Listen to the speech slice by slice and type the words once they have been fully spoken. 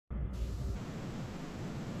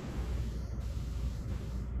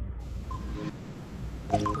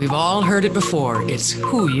We've all heard it before. It's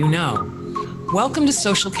who you know. Welcome to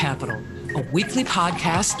Social Capital, a weekly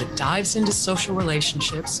podcast that dives into social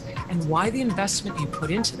relationships and why the investment you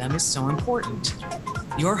put into them is so important.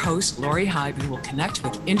 Your host, Lori Hybe, will connect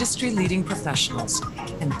with industry-leading professionals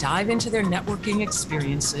and dive into their networking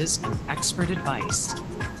experiences and expert advice.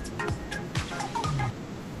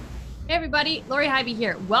 Hey everybody, Lori Hybe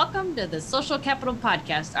here. Welcome to the Social Capital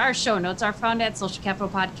Podcast. Our show notes are found at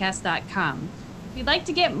socialcapitalpodcast.com. If you'd like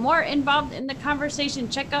to get more involved in the conversation,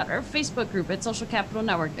 check out our Facebook group at Social Capital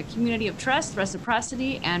Network, a community of trust,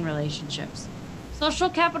 reciprocity, and relationships. Social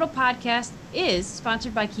Capital Podcast is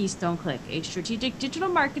sponsored by Keystone Click, a strategic digital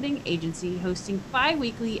marketing agency hosting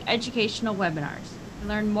bi-weekly educational webinars. You can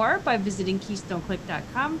learn more by visiting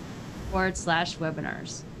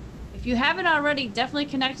keystoneclick.com/webinars. If you haven't already, definitely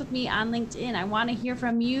connect with me on LinkedIn. I want to hear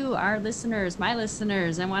from you, our listeners, my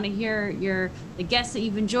listeners. I want to hear the guests that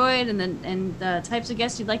you've enjoyed and the types of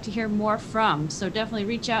guests you'd like to hear more from. So definitely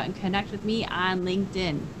reach out and connect with me on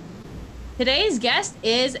LinkedIn. Today's guest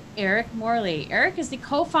is Eric Morley. Eric is the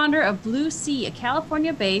co-founder of B2C, a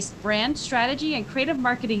California-based brand strategy and creative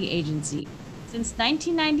marketing agency. Since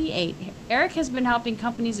 1998, Eric has been helping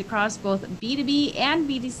companies across both B2B and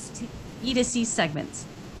B2C segments.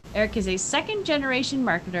 Eric is a second-generation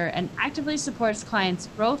marketer and actively supports clients'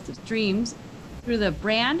 growth dreams through the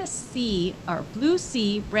B2C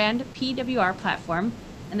brand PWR platform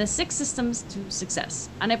and the 6 systems to success.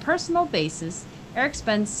 On a personal basis, Eric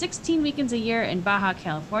spends 16 weekends a year in Baja,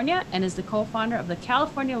 California, and is the co-founder of the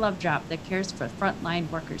California Love Drop that cares for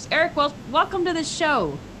frontline workers. Eric, welcome to the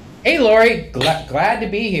show. Hey, Lori, glad to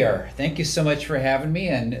be here. Thank you so much for having me,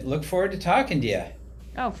 and look forward to talking to you.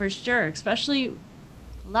 Oh, for sure. Especially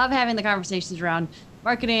love having the conversations around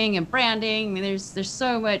marketing and branding. I mean, there's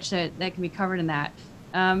so much that can be covered in that.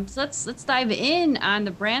 So let's dive in on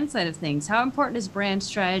the brand side of things. How important is brand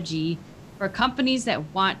strategy for companies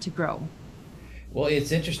that want to grow? Well,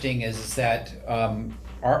 it's interesting is that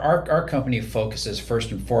our company focuses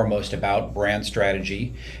first and foremost about brand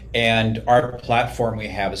strategy, and our platform we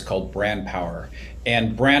have is called Brand Power.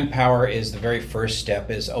 And brand power is the very first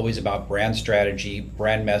step, is always about brand strategy,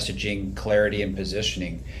 brand messaging, clarity, and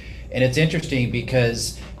positioning. And it's interesting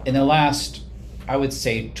because in the last, I would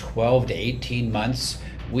say 12 to 18 months,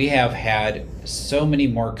 we have had so many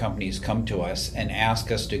more companies come to us and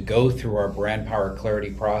ask us to go through our brand power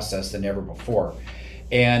clarity process than ever before.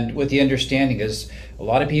 And what the understanding is, a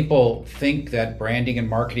lot of people think that branding and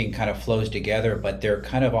marketing kind of flows together, but they're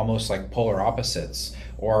kind of almost like polar opposites,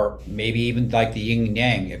 or maybe even like the yin and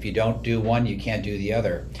yang. If you don't do one, you can't do the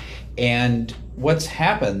other. And what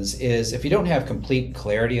happens is, if you don't have complete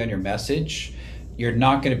clarity on your message, you're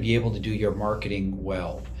not going to be able to do your marketing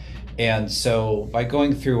well. And so by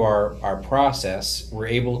going through our process, we're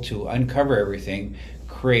able to uncover everything,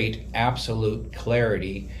 create absolute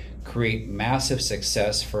clarity, create massive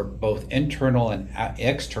success for both internal and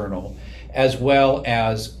external, as well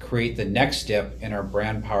as create the next step in our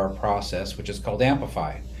brand power process, which is called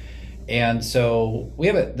Amplify. And so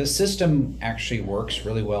the system actually works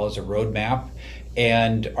really well as a roadmap.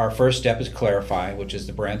 And our first step is Clarify, which is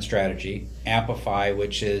the brand strategy, Amplify,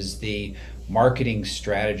 which is the marketing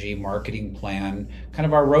strategy, marketing plan, kind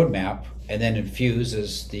of our roadmap, and then Infuse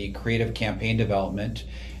is the creative campaign development,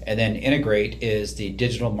 and then Integrate is the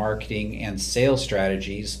digital marketing and sales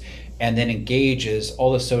strategies, and then Engage is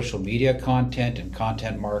all the social media content and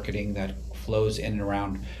content marketing that flows in and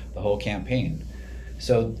around the whole campaign.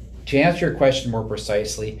 So to answer your question more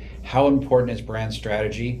precisely, how important is brand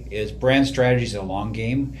strategy? Brand strategy is a long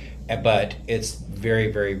game, but it's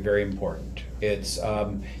very, very, very important. It's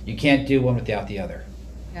you can't do one without the other.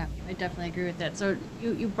 Yeah, I definitely agree with that. So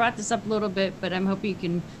you brought this up a little bit, but I'm hoping you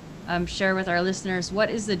can share with our listeners,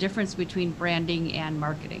 what is the difference between branding and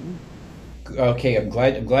marketing? Okay, I'm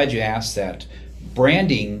glad you asked that.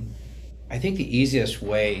 Branding, I think the easiest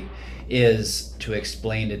way is to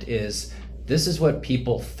explain it is, this is what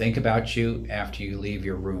people think about you after you leave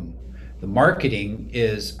your room. The marketing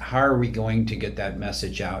is, how are we going to get that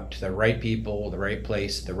message out to the right people, the right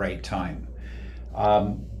place, the right time?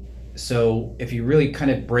 So if you really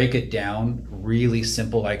kind of break it down really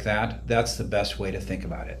simple like that, that's the best way to think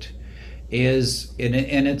about it.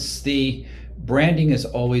 And it's the branding is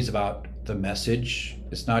always about the message.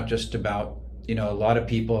 It's not just about, a lot of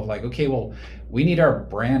people have like, okay, well, we need our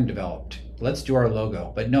brand developed. Let's do our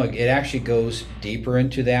logo. But no, it actually goes deeper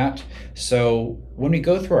into that. So when we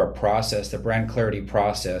go through our process, the brand clarity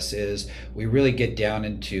process is, we really get down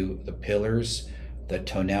into the pillars, the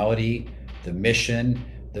tonality, the mission,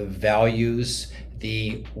 the values,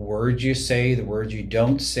 the words you say, the words you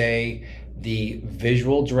don't say, the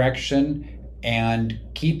visual direction, and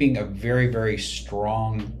keeping a very, very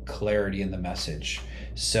strong clarity in the message.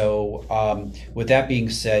 So, with that being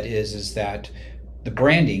said, is that the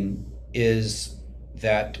branding is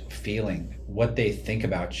that feeling, what they think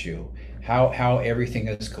about you, how everything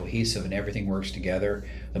is cohesive and everything works together.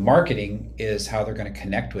 The marketing is how they're going to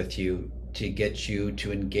connect with you to get you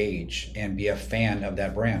to engage and be a fan of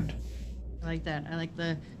that brand. I like that. I like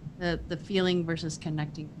the feeling versus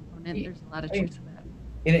connecting component. There's a lot of truth to that.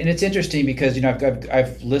 And it's interesting because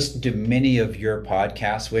I've listened to many of your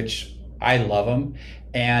podcasts, which I love them,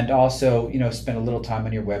 and also spent a little time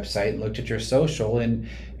on your website, looked at your social, and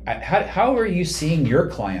how are you seeing your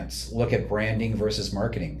clients look at branding versus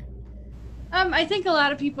marketing? I think a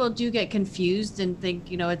lot of people do get confused and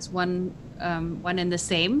think, it's one and the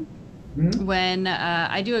same. Mhm. When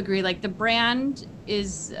I do agree, like the brand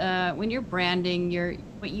is when you're branding,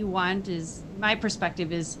 what you want is, my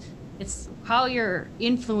perspective is, it's how you're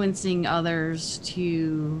influencing others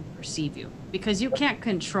to perceive you, because you can't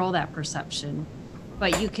control that perception,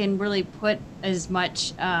 but you can really put as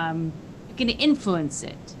much, you can influence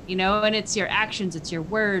it, and it's your actions, it's your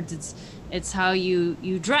words, it's how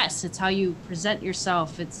you dress, it's how you present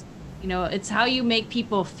yourself, it's how you make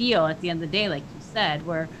people feel at the end of the day, like you said,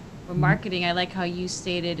 where marketing, I like how you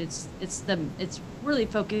stated, it's really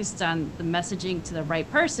focused on the messaging to the right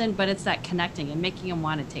person, but it's that connecting and making them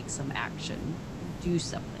want to take some action, do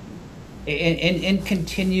something. And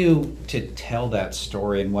continue to tell that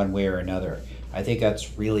story in one way or another. I think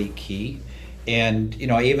that's really key. And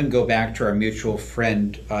I even go back to our mutual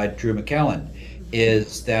friend Drew McKellen,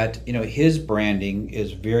 is that his branding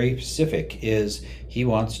is very specific, is he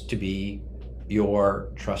wants to be your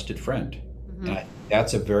trusted friend. Mm-hmm. And I think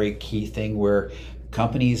that's a very key thing where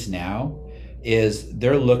companies now is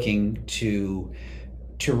they're looking to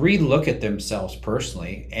relook at themselves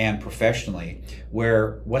personally and professionally,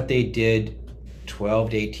 where what they did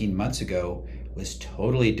 12 to 18 months ago was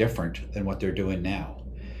totally different than what they're doing now.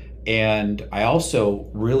 And I also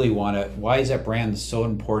really why is that brand so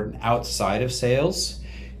important outside of sales,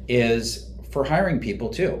 is for hiring people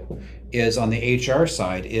too, is on the HR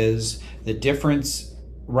side, is the difference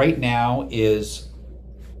right now is,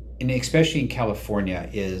 and especially in California,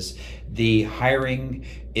 is the hiring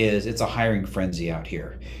it's a hiring frenzy out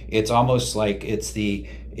here. It's almost like the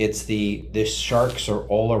sharks are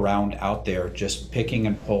all around out there just picking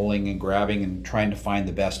and pulling and grabbing and trying to find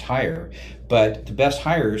the best hire. But the best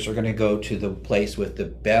hires are going to go to the place with the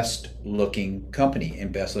best looking company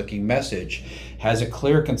and best looking message, has a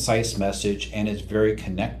clear, concise message, and is very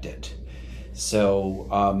connected.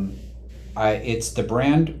 So it's the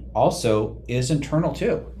brand also is internal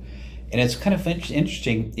too. And it's kind of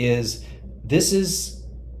interesting is this is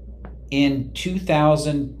in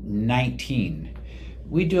 2019,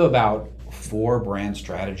 we do about 4 brand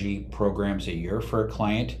strategy programs a year for a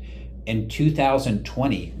client. In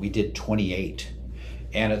 2020, we did 28.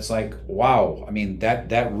 And it's like, wow, I mean,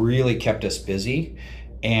 that really kept us busy.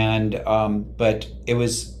 And but it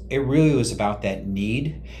really was about that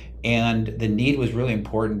need. And the need was really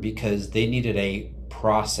important because they needed a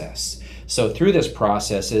process. So through this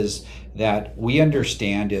process is that we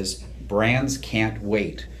understand is brands can't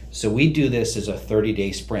wait. So we do this as a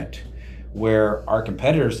 30-day sprint, where our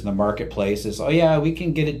competitors in the marketplace is, oh yeah, we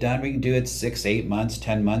can get it done. We can do it 6, 8 months,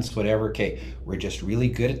 10 months, whatever. Okay, we're just really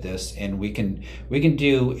good at this, and we can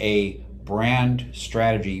do a brand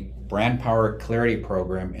strategy, brand power clarity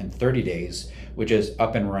program in 30 days, which is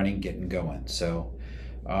up and running, getting going. So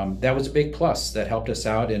that was a big plus that helped us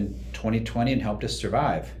out in 2020 and helped us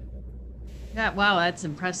survive. Yeah, wow, that's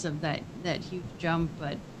impressive, that huge jump.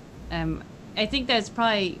 But I think that's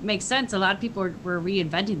probably makes sense. A lot of people were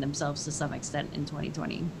reinventing themselves to some extent in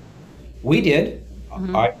 2020. We did.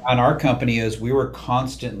 Mm-hmm. On our company is we were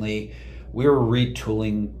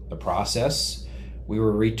retooling the process. We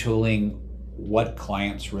were retooling what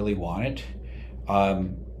clients really wanted.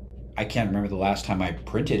 I can't remember the last time I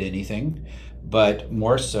printed anything, but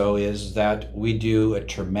more so is that we do a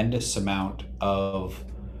tremendous amount of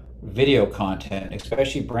video content,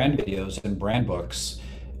 especially brand videos and brand books,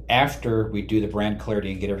 after we do the brand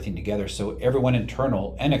clarity and get everything together, so everyone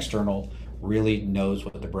internal and external really knows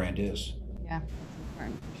what the brand is. Yeah, that's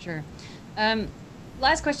important for sure.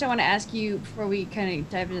 Last question I want to ask you before we kind of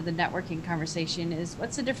dive into the networking conversation is,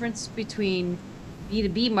 what's the difference between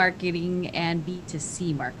B2B marketing and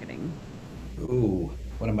B2C marketing? Ooh,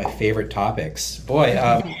 one of my favorite topics. Boy,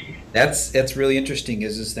 that's really interesting.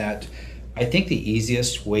 Is that I think the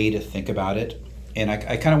easiest way to think about it, and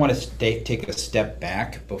I kind of want to take a step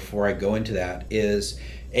back before I go into that, is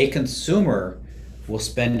a consumer will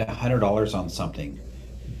spend $100 on something.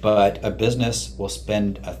 but a business will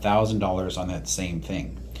spend $1,000 on that same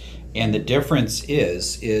thing. And the difference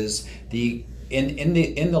is the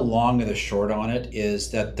in the long and the short on it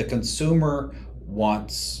is that the consumer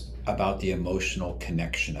wants about the emotional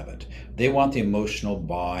connection of it. They want the emotional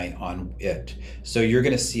buy on it. So you're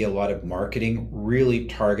going to see a lot of marketing really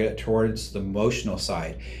targeted towards the emotional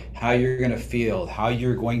side, how you're going to feel, how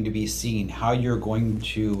you're going to be seen, how you're going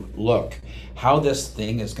to look, how this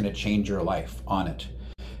thing is going to change your life on it.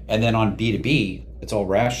 And then on B2B, it's all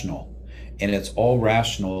rational. And it's all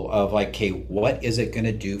rational of like, okay, what is it going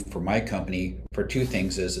to do for my company for two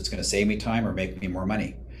things is it's going to save me time or make me more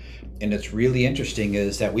money. And it's really interesting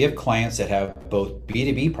is that we have clients that have both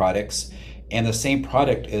B2B products and the same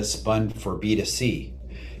product is spun for B2C.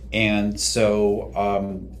 And so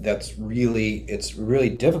it's really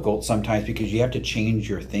difficult sometimes because you have to change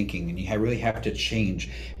your thinking and you really have to change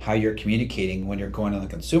how you're communicating when you're going on the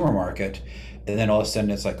consumer market. And then all of a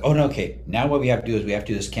sudden it's like, oh no, okay, now what we have to do is we have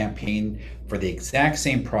to do this campaign for the exact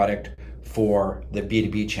same product for the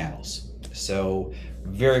B2B channels. So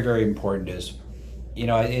very, very important is,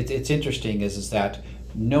 it's interesting is that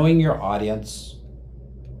knowing your audience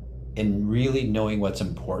and really knowing what's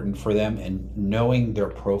important for them and knowing their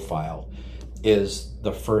profile is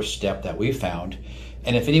the first step that we found.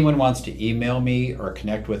 And if anyone wants to email me or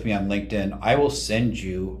connect with me on LinkedIn, I will send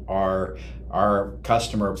you our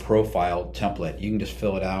customer profile template. You can just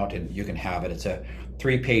fill it out and you can have it. It's a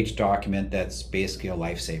 3-page document that's basically a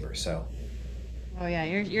lifesaver. So. Oh yeah,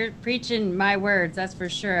 you're preaching my words, that's for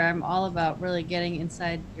sure. I'm all about really getting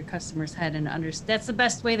inside your customer's head and that's the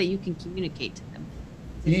best way that you can communicate to them.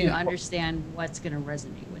 If you understand what's going to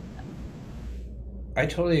resonate with them. I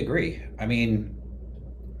totally agree. I mean,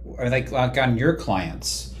 like on your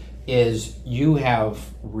clients is you have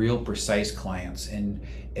real precise clients, and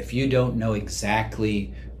if you don't know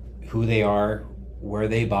exactly who they are, where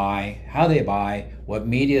they buy, how they buy, what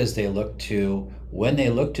medias they look to, when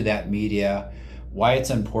they look to that media, why it's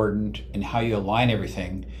important, and how you align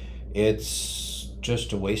everything, it's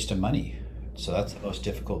just a waste of money. So that's the most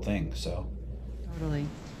difficult thing. So totally.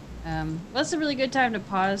 Well, it's a really good time to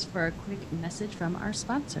pause for a quick message from our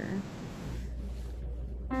sponsor.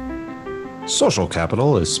 Social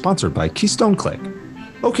Capital is sponsored by Keystone Click.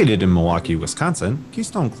 Located in Milwaukee, Wisconsin,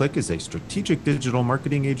 Keystone Click is a strategic digital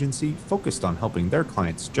marketing agency focused on helping their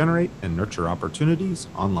clients generate and nurture opportunities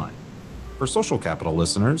online. For Social Capital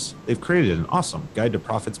listeners, they've created an awesome Guide to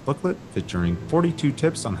Profits booklet featuring 42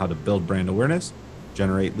 tips on how to build brand awareness,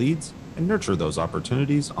 generate leads, and nurture those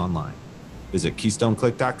opportunities online. Visit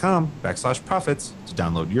keystoneclick.com/profits to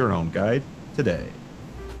download your own guide today.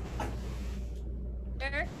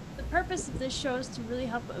 The purpose of this show is to really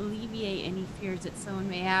help alleviate any fears that someone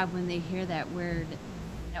may have when they hear that word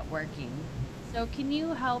networking. So can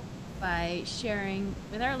you help by sharing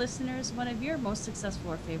with our listeners one of your most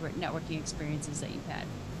successful or favorite networking experiences that you've had?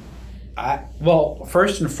 Well,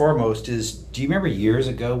 first and foremost is, do you remember years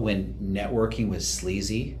ago when networking was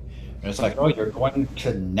sleazy? And it's like, oh, you're going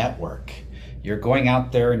to network. You're going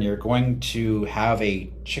out there and you're going to have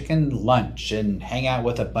a chicken lunch and hang out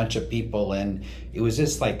with a bunch of people. And it was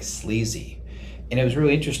just like sleazy. And it was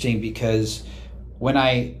really interesting because when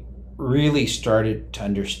I really started to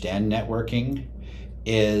understand networking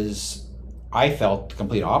is I felt the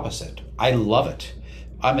complete opposite. I love it.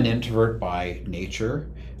 I'm an introvert by nature.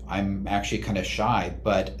 I'm actually kind of shy,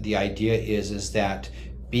 but the idea is that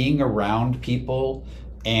being around people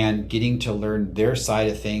and getting to learn their side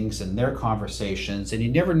of things and their conversations, and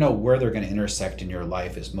you never know where they're going to intersect in your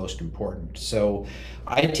life, is most important. So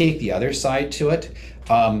I take the other side to it.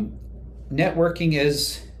 Networking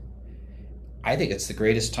is, I think it's the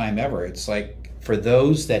greatest time ever. It's like for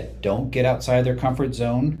those that don't get outside their comfort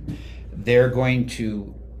zone, they're going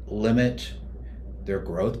to limit their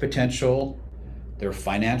growth potential, their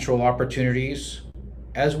financial opportunities,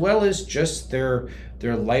 as well as just their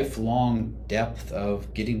lifelong depth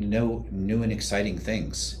of getting to know new and exciting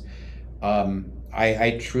things.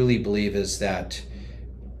 I truly believe is that,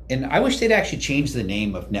 and I wish they'd actually change the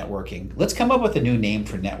name of networking. Let's come up with a new name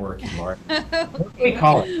for networking, Laura. What do we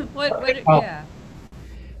call it? Yeah.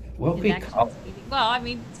 What do we call it? Well, I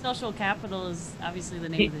mean, social capital is obviously the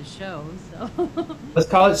name of the show, so. Let's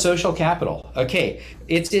call it social capital. Okay,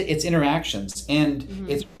 it's interactions, and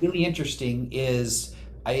it's really interesting. It's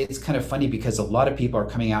kind of funny because a lot of people are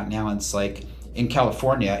coming out now, and it's like in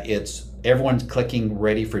California, it's everyone's clicking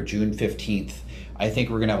ready for June 15th. I think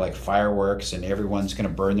we're gonna have like fireworks, and everyone's gonna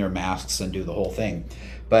burn their masks and do the whole thing.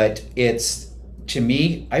 But it's, to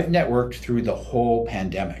me, I've networked through the whole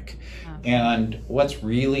pandemic. And what's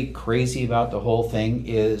really crazy about the whole thing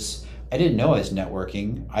is I didn't know I was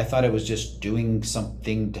networking. I thought it was just doing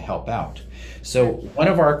something to help out. So one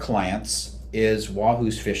of our clients is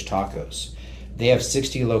Wahoo's Fish Tacos. They have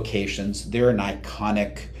 60 locations. They're an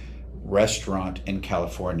iconic restaurant in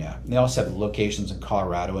California. They also have locations in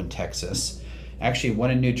Colorado and Texas, actually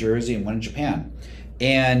one in New Jersey and one in Japan.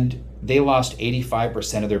 And they lost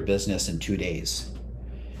 85% of their business in 2 days.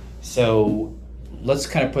 So let's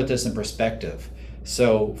kind of put this in perspective.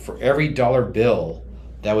 So for every dollar bill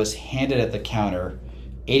that was handed at the counter,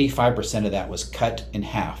 85% of that was cut in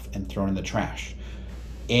half and thrown in the trash.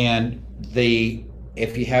 And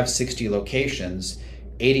if you have 60 locations,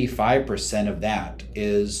 85% of that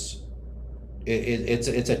is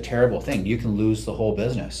it's a terrible thing. You can lose the whole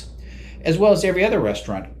business, as well as every other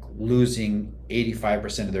restaurant losing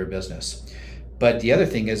 85% of their business. But the other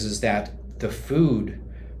thing is that the food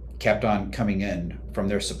kept on coming in from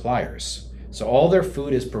their suppliers. So all their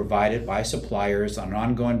food is provided by suppliers on an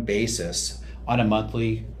ongoing basis on a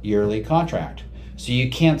monthly, yearly contract. So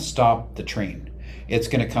you can't stop the train. It's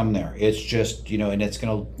going to come there. It's just, and it's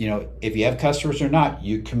going to, if you have customers or not,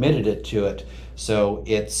 you committed it to it. So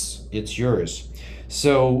it's yours.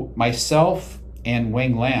 So myself and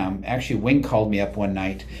Wing Lam, actually Wing called me up one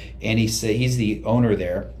night, and he said, he's the owner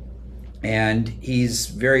there, and he's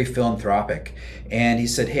very philanthropic. And he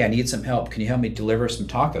said, hey, I need some help. Can you help me deliver some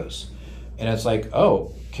tacos? And I was like,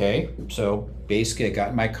 oh, okay. So basically I got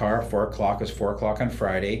in my car, 4 o'clock, it was 4 o'clock on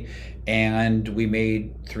Friday, and we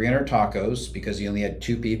made 300 tacos because he only had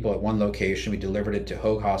 2 people at one location. We delivered it to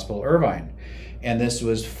Hoag Hospital, Irvine. And this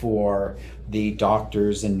was for the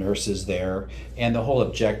doctors and nurses there. And the whole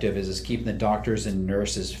objective is keeping the doctors and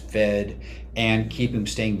nurses fed and keep them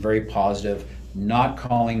staying very positive, not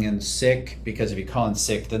calling in sick, because if you call in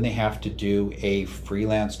sick, then they have to do a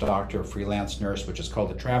freelance doctor, a freelance nurse, which is called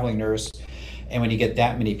a traveling nurse. And when you get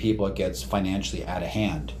that many people, it gets financially out of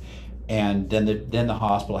hand. And then the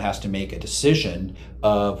hospital has to make a decision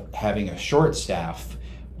of having a short staff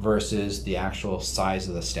versus the actual size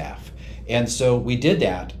of the staff. And so we did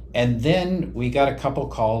that. And then we got a couple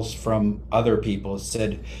calls from other people that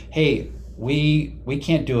said, hey, we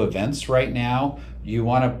can't do events right now. You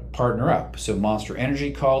want to partner up? So Monster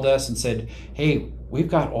Energy called us and said, hey, we've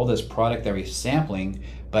got all this product that we're sampling,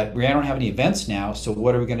 but we don't have any events now, so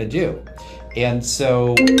what are we going to do? And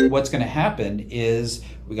so what's going to happen is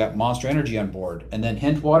we got Monster Energy on board, and then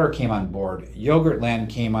Hint Water came on board, Yogurtland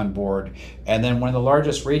came on board, and then one of the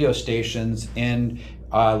largest radio stations in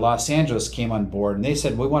Los Angeles came on board, and they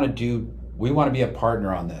said, we want to be a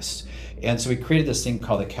partner on this. And so we created this thing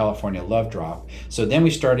called the California Love Drop. So then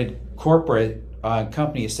we started corporate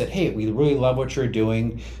companies said, hey, we really love what you're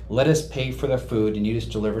doing. Let us pay for the food and you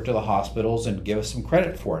just deliver it to the hospitals and give us some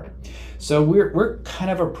credit for it. So we're kind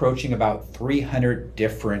of approaching about 300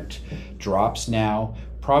 different drops now,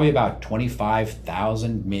 probably about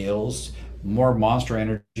 25,000 meals, more Monster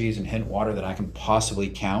Energies and Hint Water that I can possibly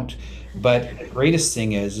count. But the greatest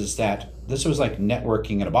thing is that this was like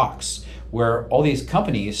networking in a box, where all these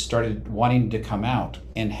companies started wanting to come out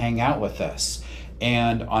and hang out with us.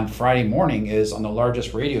 And on Friday morning is on the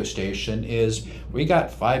largest radio station is we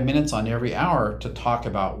got 5 minutes on every hour to talk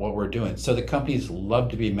about what we're doing. So the companies love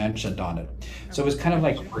to be mentioned on it. So it was kind of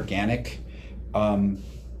like organic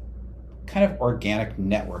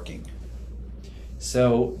networking.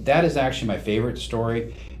 So that is actually my favorite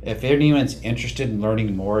story. If anyone's interested in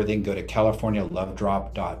learning more, they can go to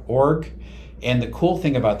californialovedrop.org. And the cool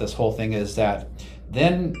thing about this whole thing is that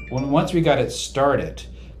then once we got it started,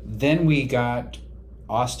 then we got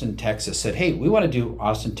Austin, Texas said, hey, we want to do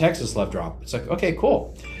Austin, Texas Love Drop. It's like, okay,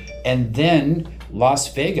 cool. And then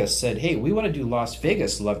Las Vegas said, hey, we want to do Las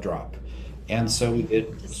Vegas Love Drop. And so we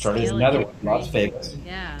started another one, Las Vegas.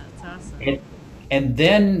 Yeah, that's awesome. And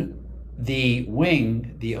then the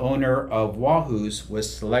Wing, the owner of Wahoo's,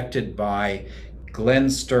 was selected by Glenn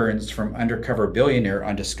Stearns from Undercover Billionaire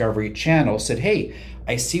on Discovery Channel, said, hey,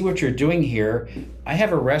 I see what you're doing here. I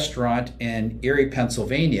have a restaurant in Erie,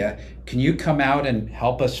 Pennsylvania. Can you come out and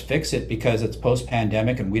help us fix it because it's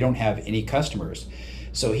post-pandemic and we don't have any customers?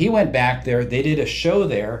 So he went back there, they did a show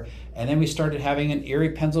there, and then we started having an Erie,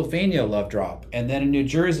 Pennsylvania Love Drop and then a New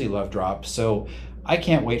Jersey Love Drop. So I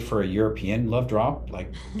can't wait for a European Love Drop,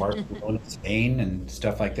 like Barcelona, Spain, and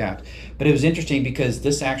stuff like that. But it was interesting because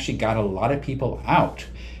this actually got a lot of people out.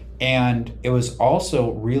 And it was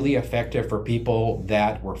also really effective for people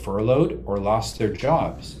that were furloughed or lost their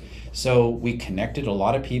jobs. So we connected a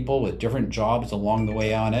lot of people with different jobs along the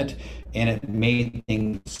way on it, and it made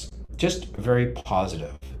things just very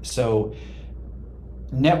positive. So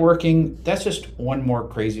networking, that's just one more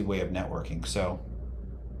crazy way of networking. So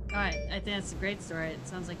I think that's a great story. It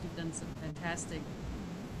sounds like you've done some fantastic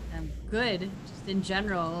good just in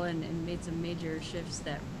general, and made some major shifts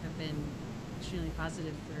that have been extremely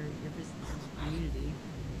positive for your business and community.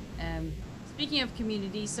 Um, Speaking of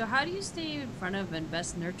community, so how do you stay in front of and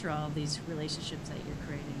best nurture all of these relationships that you're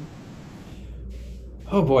creating?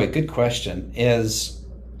 Oh boy, good question. Is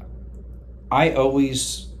I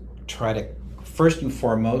always try to, first and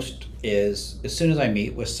foremost, is as soon as I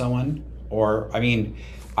meet with someone, or I mean,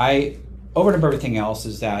 I, over and above everything else,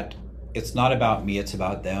 is that it's not about me, it's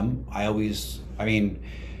about them. I mean,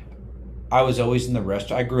 I was always in the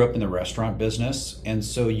restaurant, I grew up in the restaurant business. And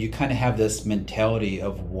so you kind of have this mentality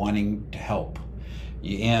of wanting to help.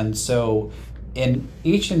 And so in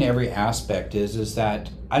each and every aspect is that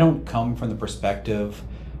I don't come from the perspective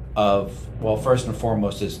of, well, first and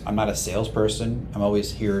foremost is I'm not a salesperson. I'm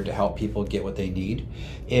always here to help people get what they need.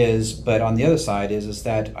 But on the other side is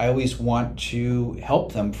that I always want to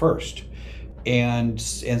help them first. And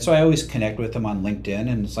so I always connect with them on LinkedIn,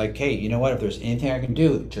 and it's like, hey, you know what? If there's anything I can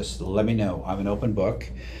do, just let me know. I'm an open book.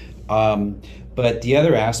 But the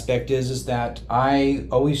other aspect is that I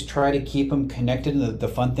always try to keep them connected in the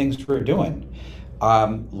fun things we're doing.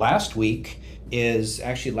 Last week is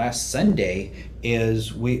actually last Sunday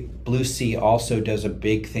is we Blue Sea also does a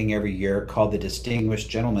big thing every year called the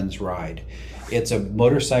Distinguished Gentleman's Ride. It's a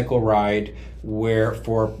motorcycle ride where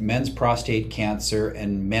for men's prostate cancer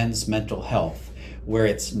and men's mental health, where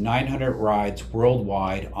it's 900 rides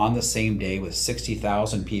worldwide on the same day with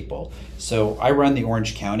 60,000 people. So I run the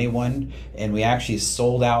Orange County one, and we actually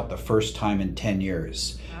sold out the first time in 10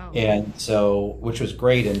 years. Wow. And so, which was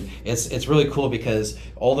great, and it's really cool because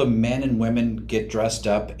all the men and women get dressed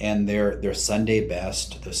up in their Sunday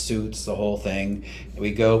best, the suits, the whole thing.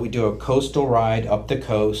 We do a coastal ride up the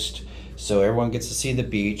coast, so everyone gets to see the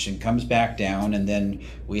beach and comes back down, and then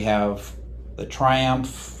we have the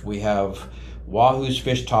Triumph, we have Wahoo's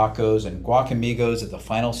Fish Tacos and Guacamigos at the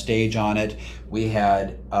final stage on it. We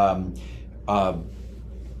had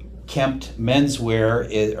Kempt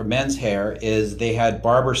menswear or men's hair is they had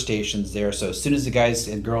barber stations there. So as soon as the guys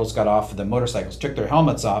and girls got off of the motorcycles, took their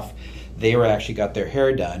helmets off, they were actually got their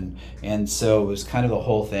hair done. And so it was kind of the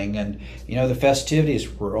whole thing. And the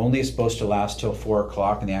festivities were only supposed to last till 4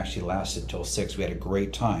 o'clock, and they actually lasted till 6. We had a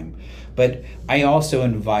great time. But I also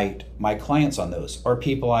invite my clients on those, or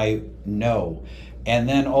people I know. And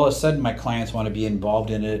then all of a sudden my clients want to be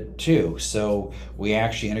involved in it too. So we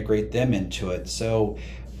actually integrate them into it. So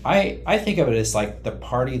I think of it as like the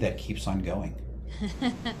party that keeps on going.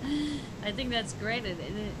 I think that's great. It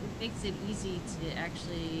makes it easy to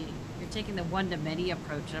actually, you're taking the one to many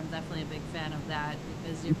approach. I'm definitely a big fan of that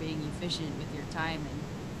because you're being efficient with your time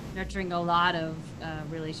and nurturing a lot of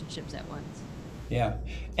relationships at once. Yeah.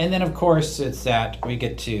 And then of course it's that we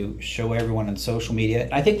get to show everyone on social media.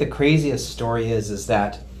 I think the craziest story is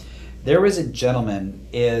that there was a gentleman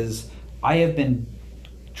I have been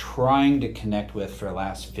trying to connect with for the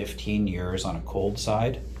last 15 years on a cold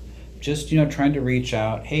side. Just, trying to reach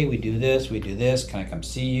out. Hey, we do this. Can I come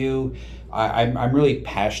see you? I'm really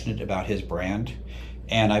passionate about his brand.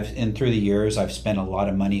 And through the years, I've spent a lot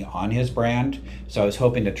of money on his brand. So I was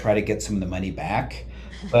hoping to try to get some of the money back.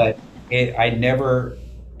 But I never,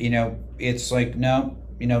 it's like, no,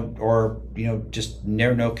 just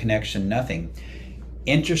never, no connection, nothing.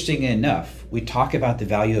 Interesting enough, we talk about the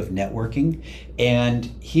value of networking, and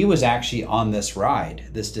he was actually on this ride,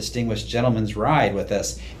 this Distinguished Gentleman's Ride with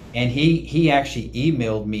us, and he actually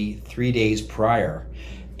emailed me 3 days prior,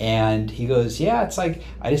 and he goes, yeah, it's like,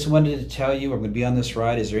 I just wanted to tell you, I'm going to be on this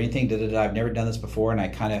ride. Is there anything, I've never done this before, and I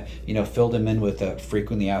kind of, filled him in with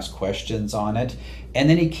frequently asked questions on it, and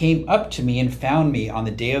then he came up to me and found me on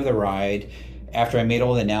the day of the ride after I made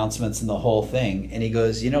all the announcements and the whole thing, and he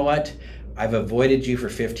goes, you know what? I've avoided you for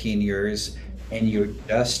 15 years and you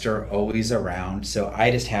just are always around. So I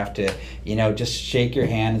just have to, just shake your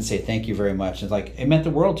hand and say thank you very much. It's like, it meant the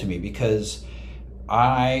world to me because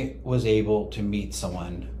I was able to meet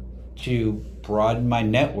someone to broaden my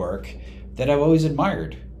network that I've always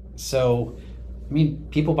admired. So,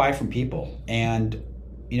 people buy from people, and,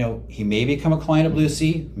 he may become a client of Blue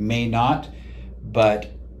Sea, may not, but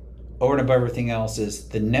over and above everything else is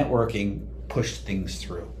the networking pushed things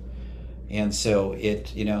through. And so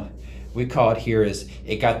we call it here is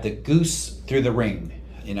it got the goose through the ring,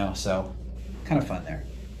 so kind of fun there.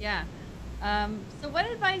 Yeah. So what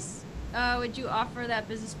advice would you offer that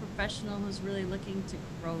business professional who's really looking to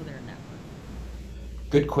grow their network?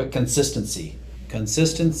 Good, quick consistency.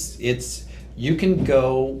 You can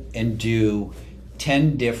go and do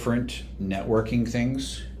 10 different networking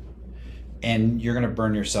things and you're going to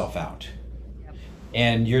burn yourself out.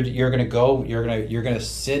 And you're gonna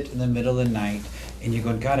sit in the middle of the night And you're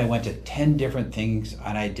going, God, I went to 10 different things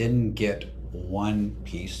and I didn't get one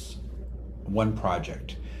piece, one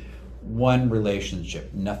project, one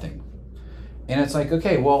relationship, nothing. And it's like,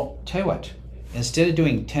 okay, well, tell you what, instead of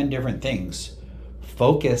doing 10 different things,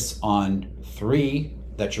 focus on 3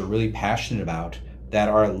 that you're really passionate about, that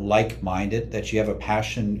are like-minded, that you have a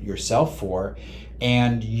passion yourself for,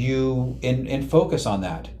 and and focus on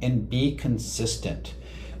that and be consistent.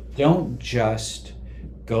 Don't just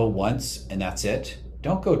go once and that's it.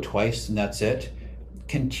 Don't go twice and that's it.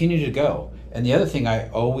 Continue to go. And the other thing I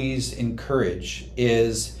always encourage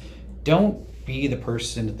is, don't be the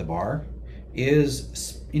person at the bar.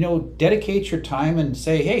 Dedicate your time and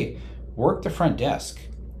say, hey, work the front desk.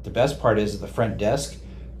 The best part is at the front desk,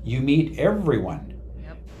 you meet everyone.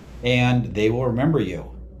 Yep. And they will remember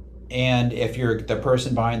you. And if you're the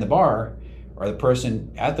person behind the bar, or the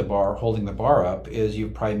person at the bar holding the bar up, is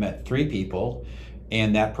you've probably met 3 people,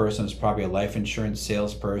 and that person is probably a life insurance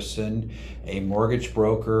salesperson, a mortgage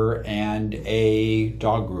broker, and a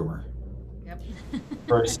dog groomer. Yep.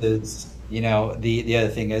 Versus, the other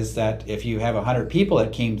thing is that if you have 100 people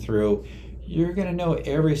that came through, you're going to know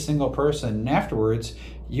every single person. And afterwards,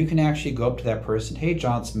 you can actually go up to that person. Hey,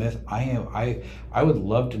 John Smith, I would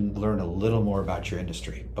love to learn a little more about your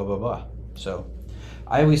industry. Blah blah blah. So,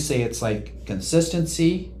 I always say it's like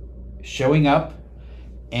consistency, showing up,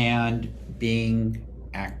 and being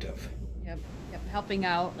active. Yep. Helping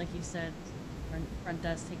out, like you said, front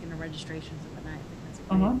desk, taking the registrations at the night. I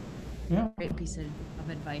think that's a great piece of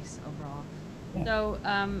advice overall. Yeah.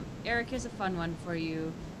 So, Eric, here's a fun one for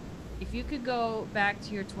you. If you could go back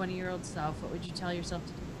to your 20-year-old self, what would you tell yourself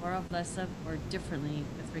to do more of, less of, or differently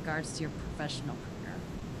with regards to your professional career?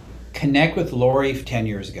 Connect with Lori 10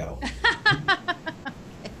 years ago.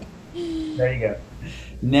 There you go.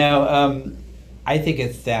 No, I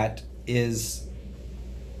think that is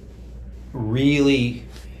really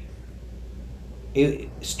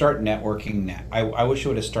start networking now. I wish I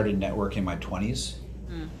would have started networking in my 20s.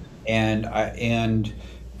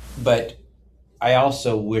 But I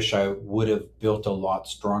also wish I would have built a lot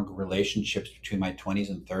stronger relationships between my 20s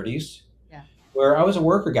and 30s. Yeah. Where I was a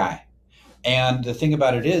worker guy. And the thing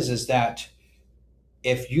about it is that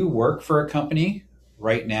if you work for a company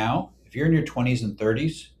right now, if you're in your 20s and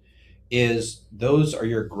 30s, those are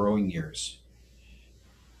your growing years.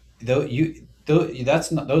 Those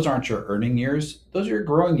aren't your earning years. Those are your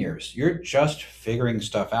growing years. You're just figuring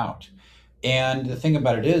stuff out. And the thing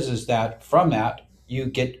about it is that from that you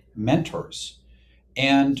get mentors.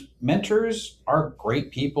 And mentors are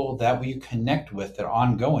great people that you connect with that are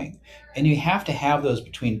ongoing. And you have to have those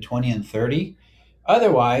between 20 and 30.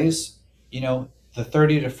 Otherwise, the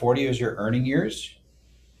 30 to 40 is your earning years.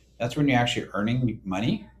 That's when you're actually earning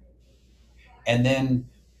money. And then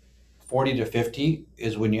 40 to 50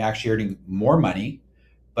 is when you're actually earning more money.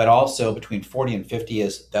 But also between 40 and 50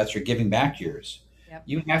 that's your giving back years. Yep.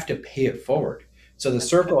 You have to pay it forward. So the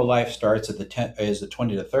circle of life starts at the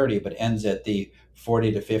 20 to 30, but ends at the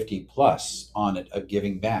 40 to 50 plus on it of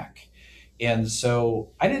giving back. And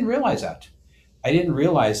so I didn't realize that.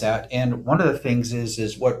 And one of the things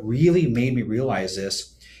is what really made me realize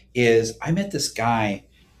this is I met this guy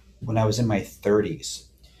when I was in my 30s,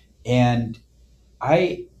 and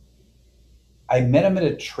I met him at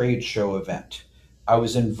a trade show event. I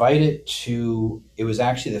was invited to, it was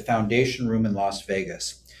actually the Foundation Room in Las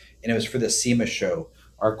Vegas, and it was for the SEMA show.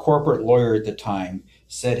 Our corporate lawyer at the time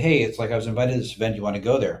said, hey, it's like I was invited to this event, you want to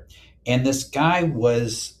go there? And this guy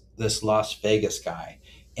was this Las Vegas guy,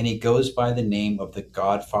 and he goes by the name of the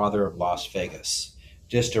Godfather of Las Vegas.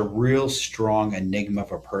 Just a real strong enigma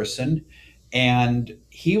of a person. And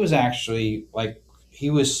he was actually he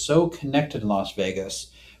was so connected in Las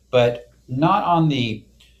Vegas, but not on the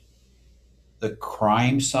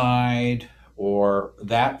crime side or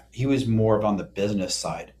that. He was more of on the business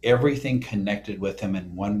side. Everything connected with him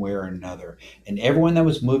in one way or another. And everyone that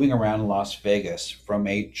was moving around in Las Vegas from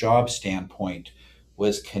a job standpoint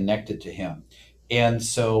was connected to him. And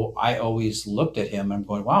so I always looked at him and I'm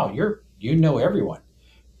going, wow, you know everyone.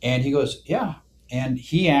 And he goes, yeah. And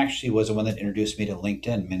he actually was the one that introduced me to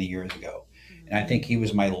LinkedIn many years ago. And I think he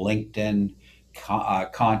was my LinkedIn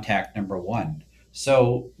contact number 1.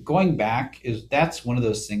 So going back, that's one of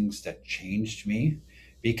those things that changed me,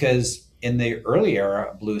 because in the early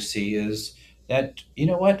era of Blue Sea is that, you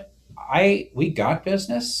know what, we got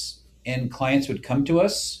business and clients would come to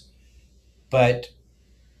us, but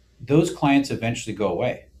those clients eventually go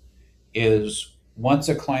away. Once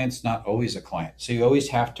a client's not always a client. So you always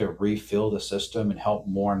have to refill the system and help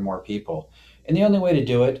more and more people. And the only way to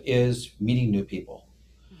do it is meeting new people.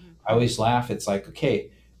 Mm-hmm. I always laugh. It's like,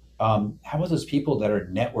 okay, How about those people that are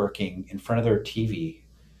networking in front of their TV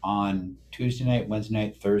on Tuesday night, Wednesday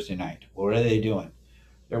night, Thursday night? What are they doing?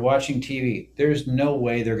 They're watching TV. There's no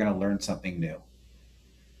way they're going to learn something new.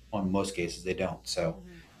 Well, in most cases, they don't. So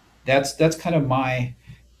Mhm. that's kind of my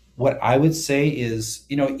what I would say is,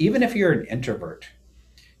 even if you're an introvert,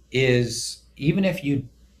 is even if you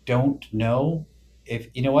don't know, if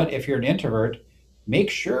you know what, if you're an introvert,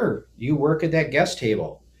 make sure you work at that guest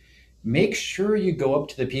table. Make sure you go up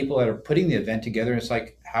to the people that are putting the event together. And it's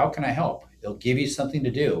like, how can I help? They'll give you something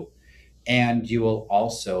to do, and you will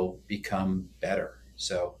also become better.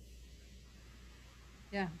 So,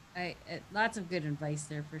 Yeah, lots of good advice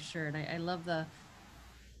there for sure, and I love the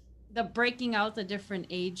breaking out the different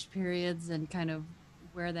age periods and kind of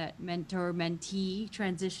where that mentor mentee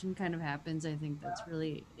transition kind of happens. I think that's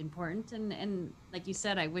really important, and like you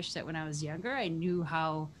said, I wish that when I was younger, I knew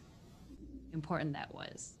how important that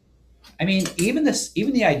was. I mean, even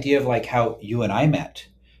the idea of like how you and I met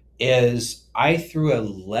is I threw a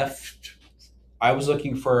left, I was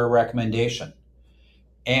looking for a recommendation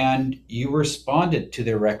and you responded to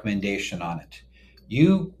their recommendation on it.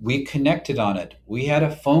 We connected on it. We had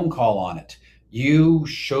a phone call on it. You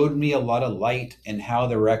showed me a lot of light in how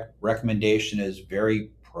the recommendation is very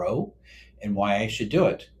pro and why I should do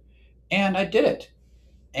it. And I did it.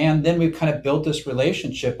 And then we've kind of built this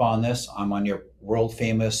relationship on this. I'm on your world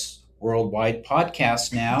famous worldwide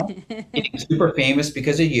podcast now, getting super famous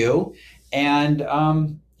because of you. And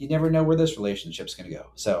you never know where this relationship's going to go.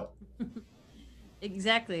 So,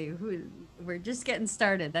 Exactly. We're just getting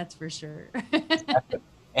started, that's for sure.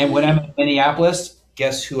 and when I'm in Minneapolis,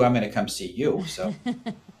 guess who I'm going to come see you. So,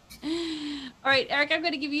 All right, Eric, I'm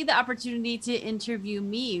going to give you the opportunity to interview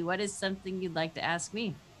me. What is something you'd like to ask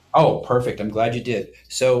me? oh, perfect. I'm glad you did.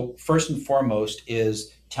 So, first and foremost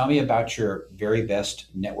is tell me about your very best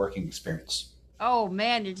networking experience. Oh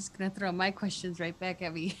man, you're just going to throw my questions right back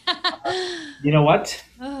at me. You know what?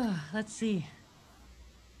 Oh, let's see.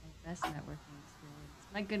 My best networking experience.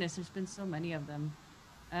 My goodness, there's been so many of them.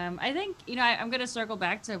 I think, I'm going to circle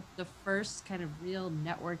back to the first kind of real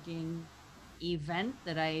networking event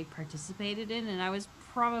that I participated in, and I was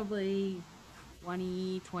probably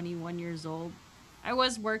 20, 21 years old. I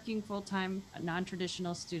was working full time, a non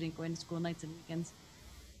traditional student, going to school nights and weekends.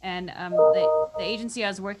 And the agency I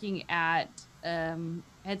was working at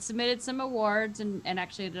had submitted some awards and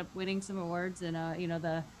actually ended up winning some awards. And,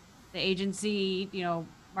 the agency,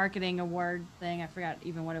 marketing award thing, I forgot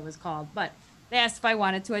even what it was called, but they asked if I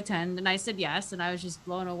wanted to attend, and I said yes. And I was just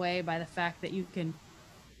blown away by the fact that you can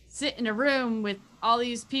sit in a room with all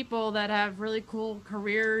these people that have really cool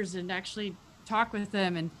careers and actually talk with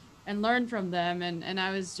them and learn from them. And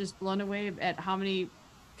I was just blown away at how many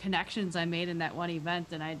connections I made in that one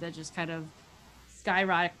event. And that just kind of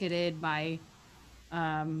skyrocketed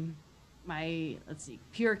um, my, let's see,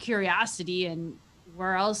 pure curiosity and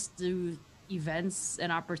where else do events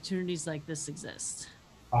and opportunities like this exist?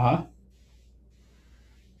 Uh huh.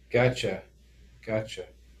 Gotcha. Gotcha.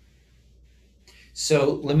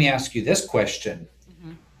 So let me ask you this question.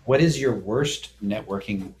 Mhm. What is your worst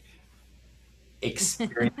networking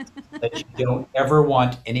experience that you don't ever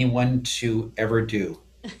want anyone to ever do?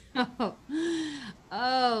 Oh,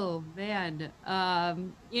 oh man.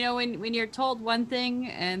 When you're told one thing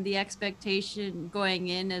and the expectation going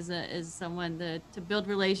in as someone to build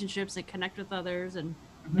relationships and connect with others and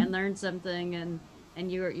Mhm. learn something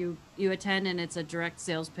and you attend and it's a direct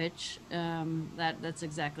sales pitch, that's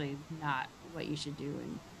exactly not what you should do.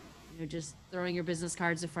 And just throwing your business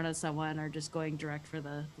cards in front of someone or just going direct for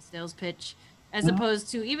the sales pitch as Mhm. opposed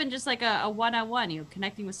to even just like a one-on-one,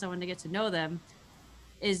 connecting with someone to get to know them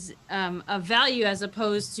is of value as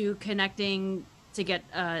opposed to connecting to get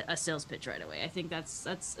a sales pitch right away. I think that's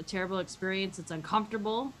a terrible experience. It's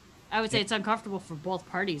uncomfortable. I would say it's uncomfortable for both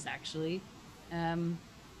parties actually, um,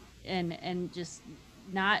 and just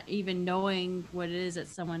not even knowing what it is that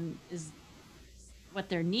someone is, what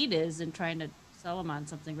their need is, and trying to sell them on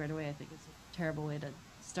something right away. I think it's a terrible way to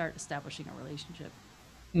start establishing a relationship.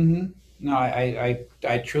 Hmm. No,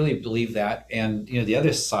 I truly believe that. And the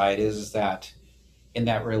other side is that in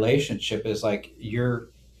that relationship is like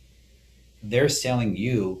they're selling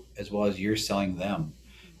you as well as you're selling them.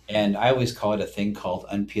 And I always call it a thing called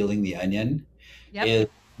unpeeling the onion. Yep. Is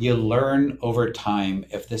you learn over time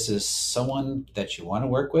if this is someone that you want to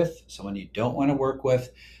work with, someone you don't want to work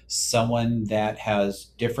with, someone that has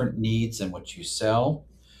different needs than what you sell.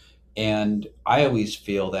 And I always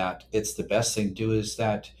feel that it's the best thing to do is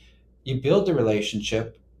that you build the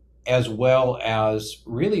relationship as well as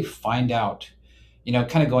really find out,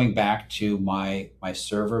 kind of going back to my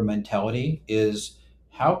server mentality is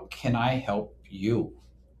how can I help you?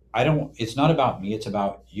 I don't, it's not about me, it's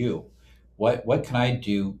about you. What can I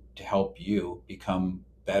do to help you become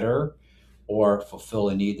better or fulfill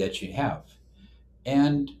a need that you have?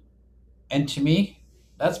 And and to me,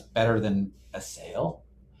 that's better than a sale.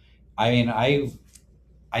 I mean,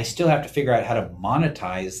 I still have to figure out how to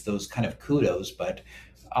monetize those kind of kudos, but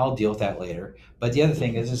I'll deal with that later. But the other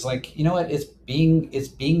thing is like, you know what? It's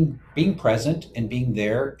being present and being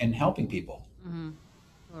there and helping people. Hmm.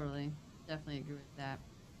 Totally. Definitely agree with that.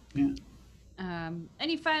 Yeah.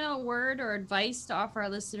 Any final word or advice to offer our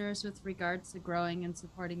listeners with regards to growing and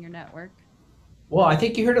supporting your network? Well, I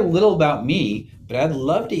think you heard a little about me, but I'd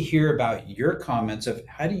love to hear about your comments of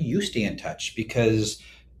how do you stay in touch? Because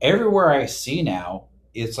everywhere I see now,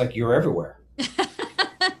 it's like you're everywhere.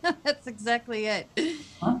 That's exactly it.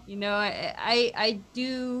 Huh? I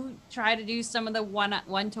do try to do some of the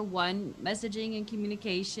one-to-one messaging and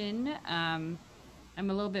communication. I'm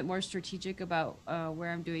a little bit more strategic about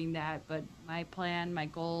where I'm doing that, but my plan, my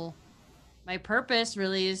goal, my purpose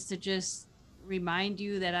really is to just remind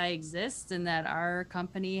you that I exist and that our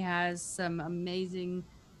company has some amazing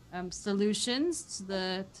solutions to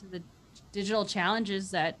the digital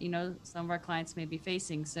challenges that some of our clients may be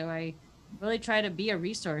facing. So I really try to be a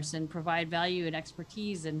resource and provide value and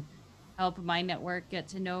expertise and help my network get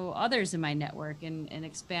to know others in my network and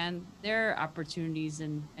expand their opportunities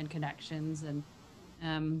and connections. And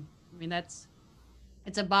I mean that's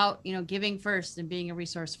it's about giving first and being a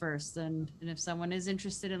resource first, and if someone is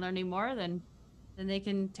interested in learning more, then they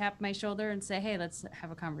can tap my shoulder and say, hey, let's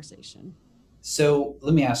have a conversation. So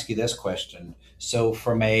let me ask you this question. So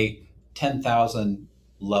from a 10,000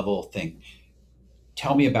 level thing,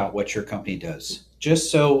 tell me about what your company does.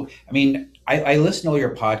 Just so, I mean, I listen to all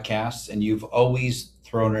your podcasts and you've always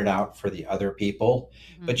thrown it out for the other people,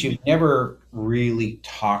 Hmm. but you've never really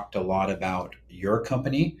talked a lot about your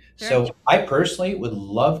company. Sure. So I personally would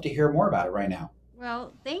love to hear more about it right now.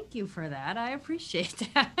 Well, thank you for that. I appreciate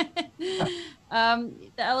that. The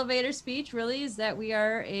elevator speech really is that we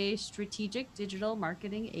are a strategic digital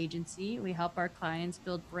marketing agency. We help our clients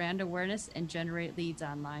build brand awareness and generate leads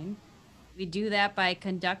online. We do that by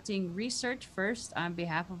conducting research first on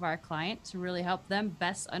behalf of our client to really help them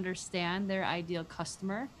best understand their ideal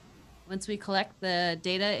customer. Once we collect the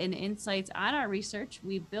data and insights on our research,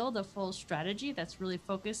 we build a full strategy that's really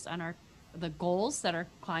focused on the goals that our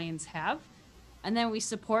clients have. And then we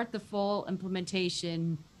support the full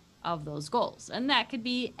implementation of those goals. And that could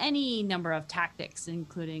be any number of tactics,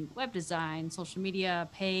 including web design, social media,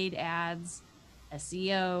 paid ads,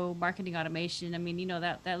 SEO, marketing automation. I mean,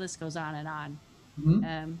 that list goes on and on.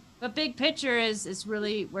 Mhm. But big picture is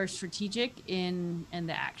really we're strategic in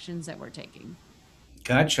the actions that we're taking.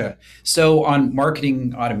 Gotcha. So on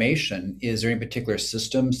marketing automation, is there any particular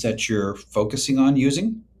systems that you're focusing on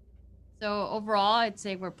using? So overall, I'd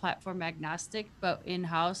say we're platform agnostic, but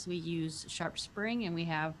in-house we use SharpSpring, and we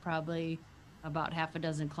have probably about half a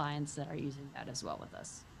dozen clients that are using that as well with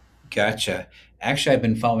us. Gotcha. Actually, I've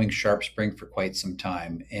been following Sharp Spring for quite some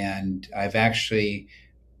time, and I've actually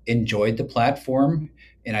enjoyed the platform.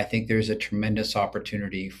 And I think there's a tremendous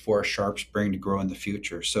opportunity for Sharp Spring to grow in the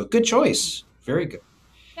future. So, good choice. Very good.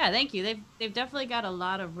 Yeah, thank you. They've definitely got a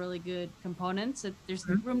lot of really good components. There's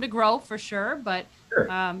room to grow for sure, but Sure.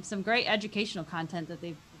 some great educational content that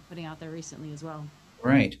they've been putting out there recently as well.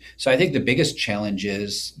 Right. So I think the biggest challenge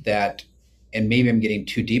is that, and maybe I'm getting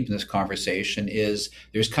too deep in this conversation, is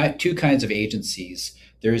there's two kinds of agencies.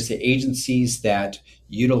 There's the agencies that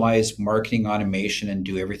utilize marketing automation and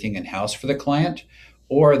do everything in house for the client,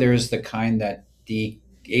 or there's the kind that the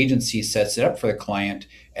agency sets it up for the client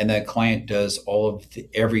and the client does all of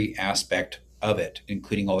every aspect of it,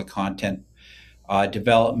 including all the content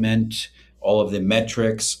development, all of the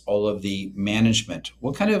metrics, all of the management.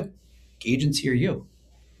 What kind of agency are you?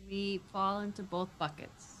 We fall into both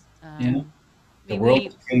buckets. Yeah. The We world we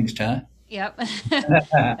has changed, huh? Yep.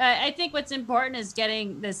 I think what's important is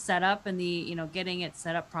getting this set up and getting it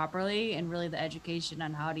set up properly and really the education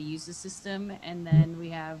on how to use the system. And then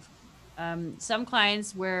we have some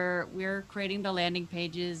clients where we're creating the landing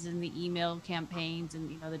pages and the email campaigns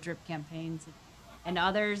and, the drip campaigns. And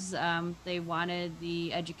others, they wanted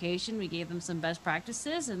the education. We gave them some best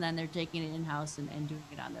practices and then they're taking it in-house and doing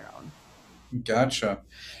it on their own. Gotcha.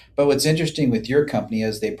 But what's interesting with your company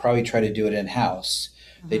is they probably try to do it in house.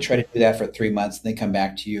 They Mhm. try to do that for 3 months and they come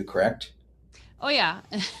back to you, correct? Oh yeah.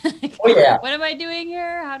 Oh, yeah. What am I doing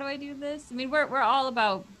here? How do I do this? I mean, we're all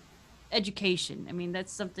about education. I mean,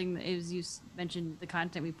 that's something that is mentioned the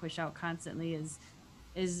content we push out constantly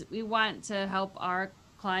is we want to help our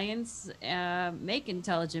clients make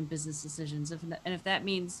intelligent business decisions. And if that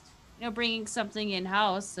means, bringing something in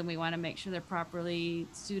house, and we want to make sure they're properly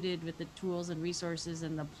suited with the tools and resources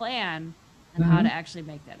and the plan and how Hmm. to actually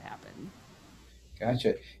make that happen.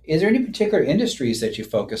 Gotcha. Is there any particular industries that you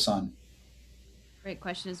focus on? Great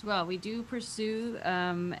question as well. We do pursue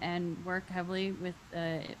and work heavily with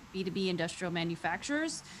B2B industrial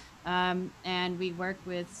manufacturers, and we work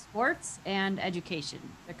with sports and education.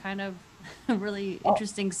 They're kind of really Oh,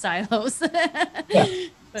 interesting silos. yeah.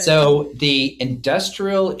 But So the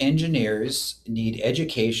industrial engineers need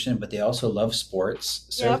education, but they also love sports.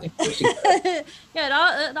 So yep. everything goes together.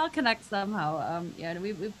 Yeah, it all connects somehow. Yeah, and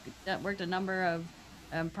we've worked a number of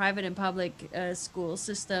private and public school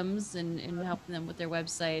systems and helping them with their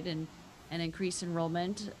website and increase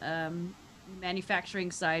enrollment.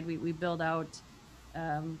 Manufacturing side, we build out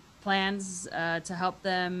plans to help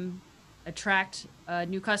them attract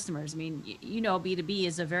new customers. I mean, B2B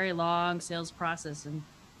is a very long sales process, and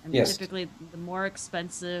Yes. typically the more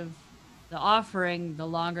expensive the offering, the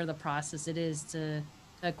longer the process it is to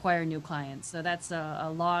acquire new clients. So that's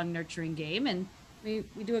a long nurturing game, and we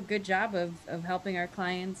do a good job of helping our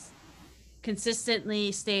clients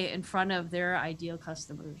consistently stay in front of their ideal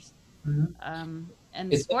customers. Mhm.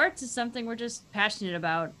 And It's sports is something we're just passionate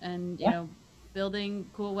about, and yeah, building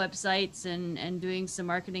cool websites and doing some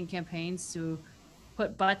marketing campaigns to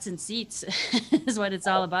put butts in seats is what it's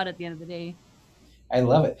all about at the end of the day. I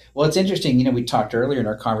love it. Well, it's interesting. We talked earlier in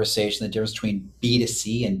our conversation the difference between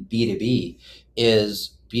B2C and B2B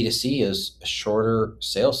is B2C is a shorter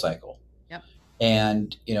sales cycle. Yep.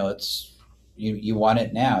 And it's you want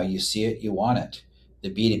it now, you see it, you want it. The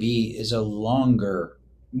B2B is a longer,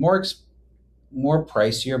 more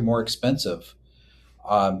pricier, more expensive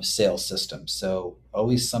sales system. So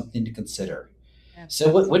always something to consider. So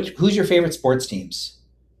Absolutely. who's your favorite sports teams?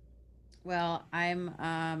 Well, I'm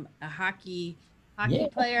a hockey Yeah.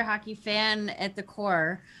 player, hockey fan at the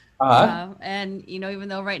core. Uh-huh. And even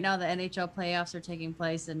though right now the NHL playoffs are taking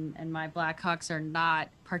place and my Blackhawks are not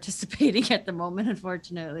participating at the moment,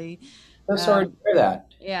 unfortunately. So sorry to Um, hear that.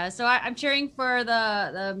 yeah, so I'm cheering for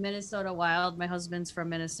the Minnesota Wild. My husband's from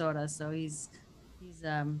Minnesota, so he's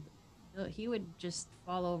he would just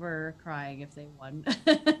fall over crying if they won.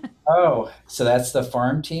 Oh, so that's the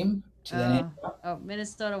farm team to the Oh, NHL? oh,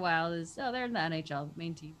 Minnesota Wild they're in the NHL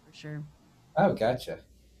main team for sure. Oh, gotcha.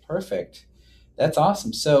 Perfect. That's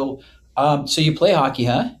awesome. So you play hockey,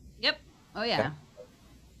 huh? Yep. Oh Okay. yeah.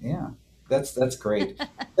 Yeah, that's great.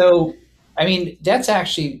 So, I mean, that's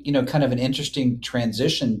actually, kind of an interesting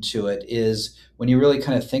transition to it is when you really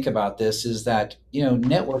kind of think about this is that,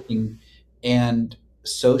 networking and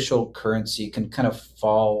social currency can kind of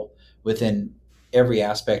fall within every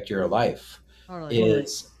aspect of your life. Totally.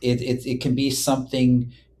 It can be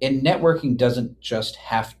something, and networking doesn't just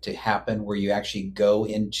have to happen where you actually go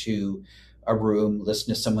into a room,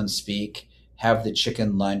 listen to someone speak, have the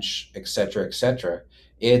chicken lunch, et cetera, et cetera.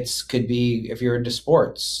 It could be if you're into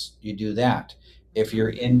sports, you do that. If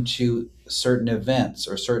you're Mhm. into certain events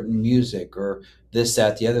or certain music or this,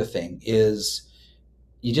 that, the other thing is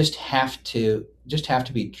you just have to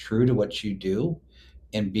be true to what you do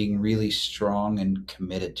and being really strong and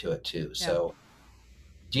committed to it too. Yeah. So,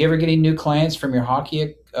 do you ever get any new clients from your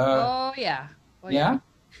hockey? Oh yeah. Oh yeah.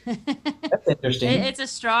 Yeah, that's interesting. It's a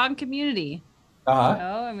strong community.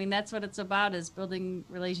 Uh-huh. I mean that's what it's about is building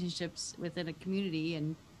relationships within a community,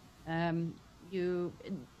 and you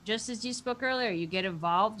just as you spoke earlier, you get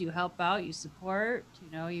involved, you help out, you support,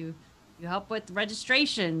 you help with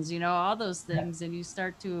registrations, all those things, and you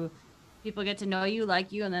start to people get to know you,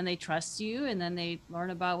 like you, and then they trust you, and then they learn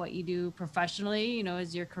about what you do professionally,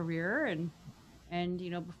 as your career, and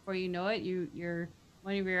before you know it, you're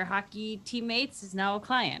one of your hockey teammates is now a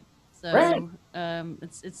client. Right. So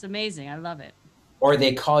it's amazing. I love it. Or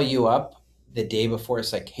they call you up the day before.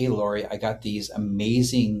 It's like, hey, Lori, I got these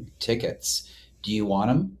amazing tickets. Do you want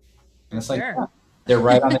them? And For it's like, yeah, sure. they're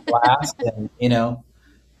right on the glass, and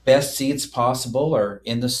best seats possible, or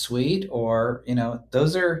in the suite, or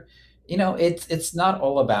those are, it's not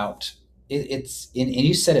all about it, and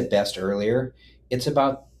you said it best earlier. It's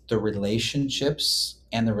about the relationships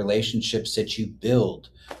and the relationships that you build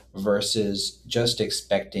versus just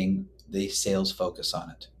expecting the sales focus on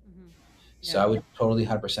it. Hmm. So Yeah. I would totally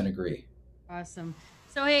 100% agree. Awesome.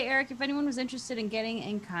 So, hey, Eric, if anyone was interested in getting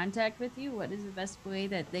in contact with you, what is the best way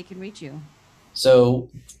that they can reach you? So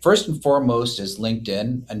first and foremost is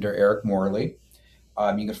LinkedIn under Eric Morley.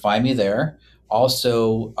 You can find me there.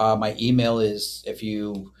 Also, my email is if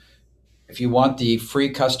you want the free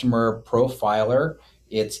customer profiler,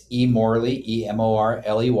 it's emorley,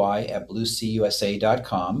 EMORLEY at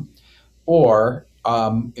bluecusa.com. Or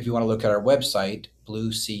if you want to look at our website,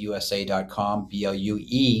 bluecusa.com,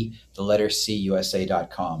 BLUE, the letter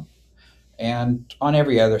CUSA.com, and on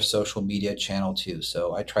every other social media channel too.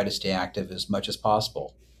 So I try to stay active as much as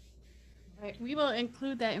possible. Right. We will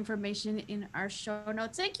include that information in our show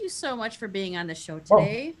notes. Thank you so much for being on the show Oh,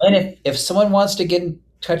 today. and if someone wants to get in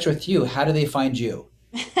touch with you, how do they find you?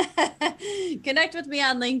 Connect with me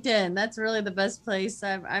on LinkedIn. That's really the best place.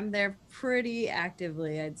 I'm there pretty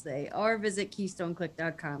actively, I'd say, or visit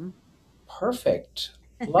keystoneclick.com. Perfect.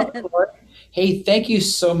 Love it, Lord. Hey, thank you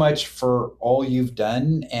so much for all you've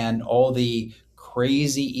done and all the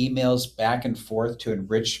crazy emails back and forth to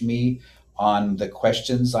enrich me on the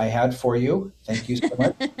questions I had for you. Thank you so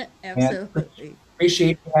much. And Absolutely.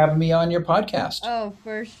 appreciate you having me on your podcast. Oh,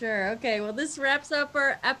 for sure. Okay. Well, this wraps up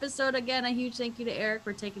our episode. Again, a huge thank you to Eric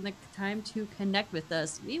for taking the time to connect with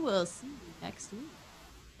us. We will see you next week.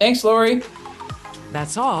 Thanks, Lori.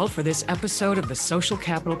 That's all for this episode of the Social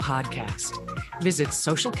Capital Podcast. Visit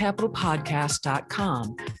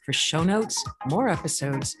socialcapitalpodcast.com for show notes, more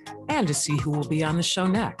episodes, and to see who will be on the show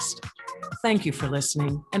next. Thank you for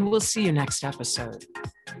listening, and we'll see you next episode.